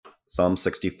Psalm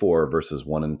 64, verses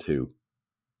 1 and 2.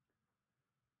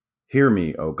 Hear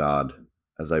me, O God,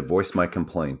 as I voice my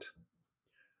complaint.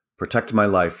 Protect my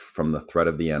life from the threat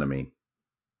of the enemy.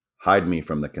 Hide me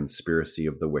from the conspiracy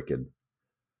of the wicked,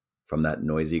 from that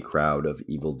noisy crowd of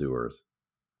evildoers.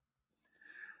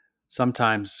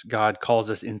 Sometimes God calls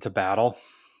us into battle,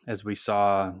 as we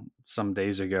saw some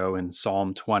days ago in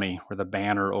Psalm 20, where the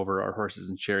banner over our horses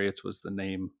and chariots was the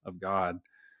name of God.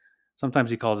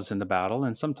 Sometimes he calls us into battle,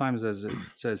 and sometimes, as it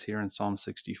says here in Psalm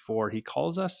 64, he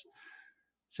calls us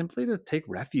simply to take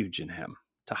refuge in him,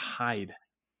 to hide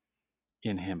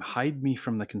in him. Hide me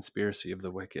from the conspiracy of the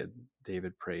wicked,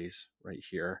 David prays right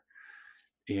here.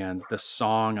 And the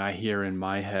song I hear in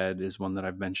my head is one that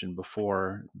I've mentioned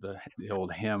before, the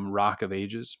old hymn, Rock of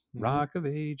Ages. Mhm. Rock of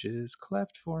Ages,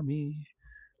 cleft for me,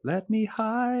 let me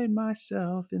hide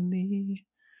myself in thee.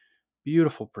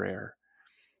 Beautiful prayer.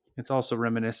 It's also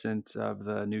reminiscent of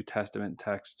the New Testament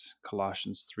text,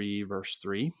 Colossians 3, verse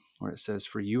 3, where it says,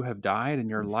 "For you have died, and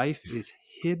your life is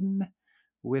hidden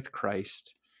with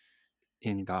Christ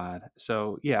in God."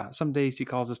 So, yeah, some days he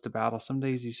calls us to battle. Some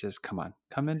days he says, come on,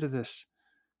 come into this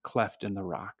cleft in the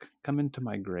rock. Come into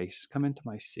my grace. Come into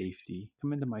my safety.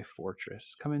 Come into my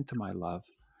fortress. Come into my love.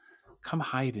 Come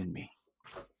hide in me.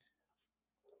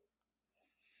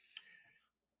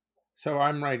 So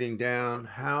I'm writing down,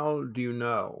 how do you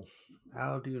know?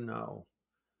 How do you know?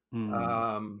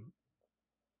 Um,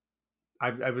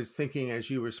 I was thinking as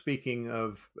you were speaking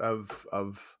of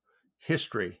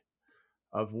history,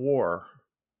 of war,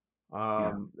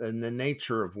 Yeah. and the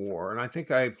nature of war. And I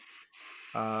think I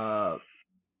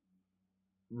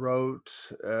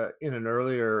wrote in an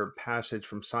earlier passage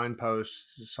from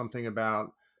Signpost something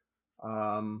about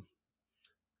um,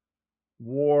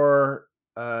 war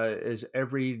is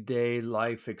everyday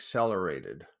life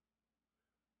accelerated.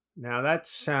 Now that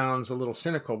sounds a little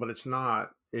cynical, but it's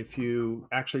not. If you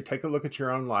actually take a look at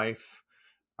your own life,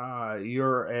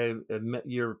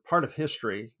 you're part of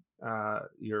history.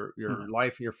 Your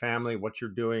life, your family, what you're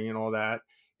doing, and all that.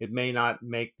 It may not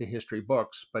make the history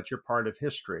books, but you're part of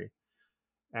history.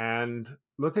 And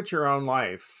look at your own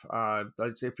life.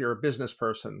 If you're a business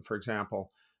person, for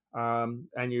example, and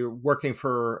you're working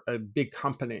for a big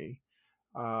company,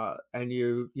 and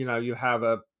you have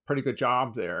a pretty good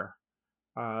job there.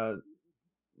 Uh,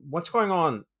 what's going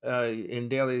on in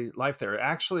daily life there?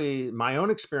 Actually, my own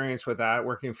experience with that,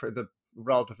 working for the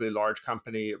relatively large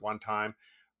company at one time,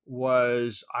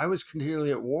 was I was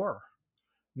continually at war.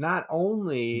 Not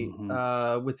only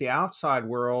Mm-hmm. with the outside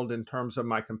world in terms of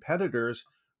my competitors,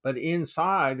 but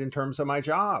inside in terms of my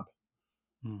job.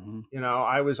 Mm-hmm.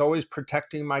 I was always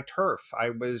protecting my turf.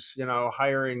 I was,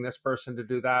 hiring this person to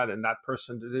do that and that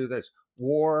person to do this.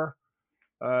 War,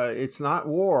 it's not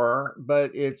war,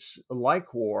 but it's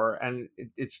like war. And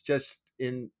it's just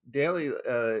in daily,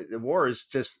 war is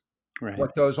just Right.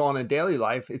 what goes on in daily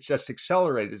life. It's just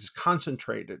accelerated, it's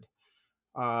concentrated.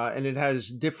 And it has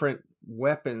different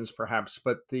weapons, perhaps,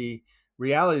 but the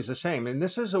reality is the same. And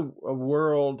this is a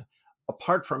world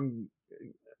apart from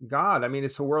God. I mean,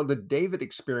 it's a world that David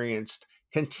experienced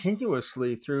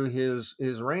continuously through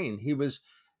his reign. He was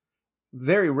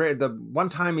very rare. The one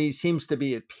time he seems to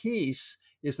be at peace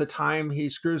is the time he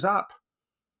screws up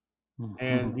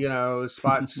and Mm-hmm.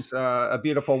 spots a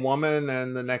beautiful woman,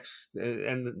 and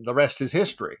the rest is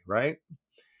history, right?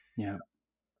 Yeah.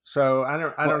 So I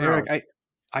Well, don't Eric, know.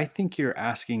 I think you're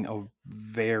asking a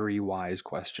very wise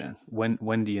question.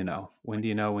 When do you know? When do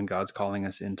you know when God's calling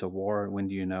us into war? When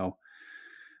do you know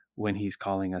when he's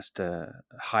calling us to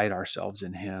hide ourselves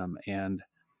in him? And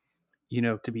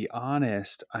to be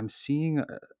honest, I'm seeing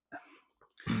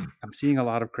a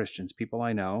lot of Christians, people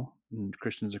I know, and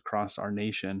Christians across our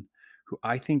nation, who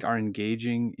I think are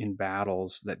engaging in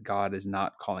battles that God is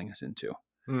not calling us into.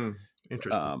 Hmm,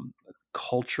 interesting. Um,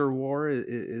 Culture war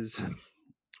is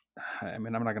I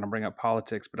mean, I'm not going to bring up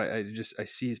politics, but I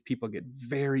see people get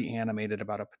very animated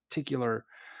about a particular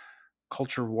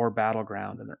culture war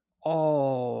battleground, and they're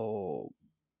all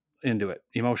into it,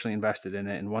 emotionally invested in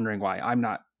it, and wondering why I'm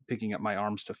not picking up my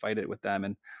arms to fight it with them.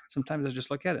 And sometimes I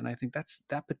just look at it and I think that's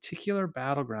that particular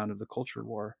battleground of the culture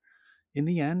war. In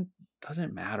the end,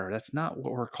 doesn't matter. That's not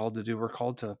what we're called to do. We're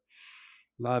called to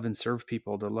love and serve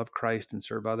people, to love Christ and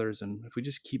serve others. And if we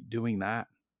just keep doing that,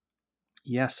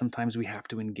 yes, sometimes we have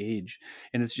to engage.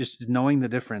 And it's just knowing the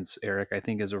difference, Eric, I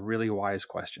think is a really wise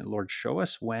question. Lord, show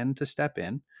us when to step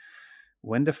in,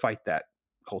 when to fight that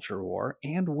culture war,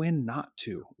 and when not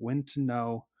to, when to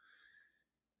know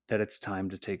that it's time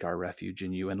to take our refuge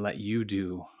in you and let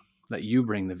you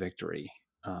bring the victory,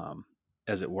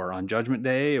 as it were, on Judgment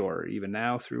Day or even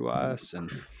now through us. And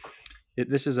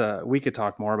we could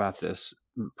talk more about this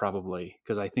Probably,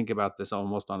 because I think about this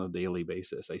almost on a daily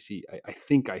basis. I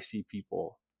think I see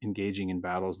people engaging in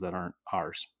battles that aren't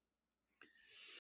ours.